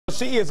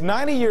She is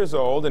 90 years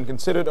old and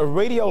considered a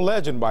radio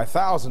legend by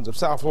thousands of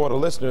South Florida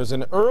listeners.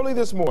 And early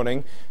this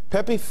morning,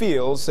 Peppy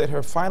Fields said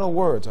her final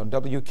words on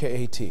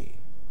WKAT.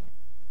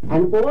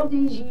 And all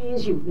these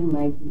years, you've been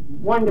my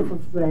wonderful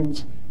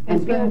friends.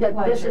 And being that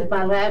this is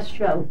my last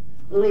show,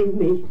 believe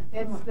me.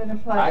 It's been a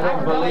pleasure. I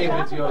don't believe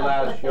it's your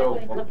last show.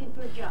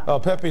 Well,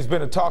 Peppy's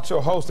been a talk show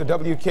host at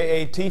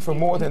WKAT for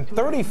more than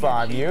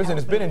 35 years and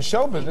has been in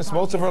show business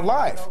most of her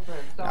life.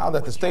 Now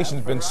that the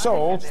station's been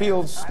sold,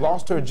 Fields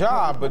lost her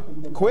job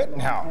but quit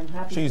now.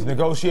 She's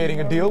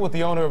negotiating a deal with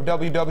the owner of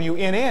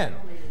WWNN.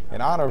 In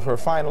honor of her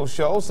final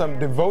show, some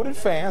devoted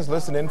fans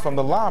listened in from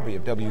the lobby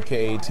of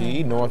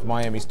WKAT North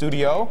Miami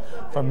studio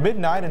from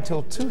midnight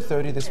until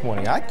 2:30 this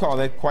morning. I'd call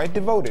that quite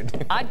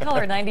devoted. I'd call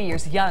her 90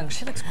 years young.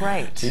 She looks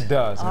great. She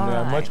does.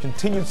 And much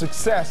continued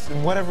success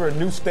in whatever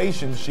new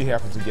station she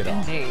happens to get on.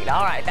 Indeed.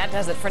 All right, that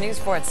does it for News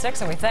 4 at 6,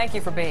 and we thank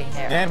you for being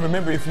here. And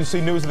remember, if you see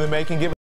news in the making, give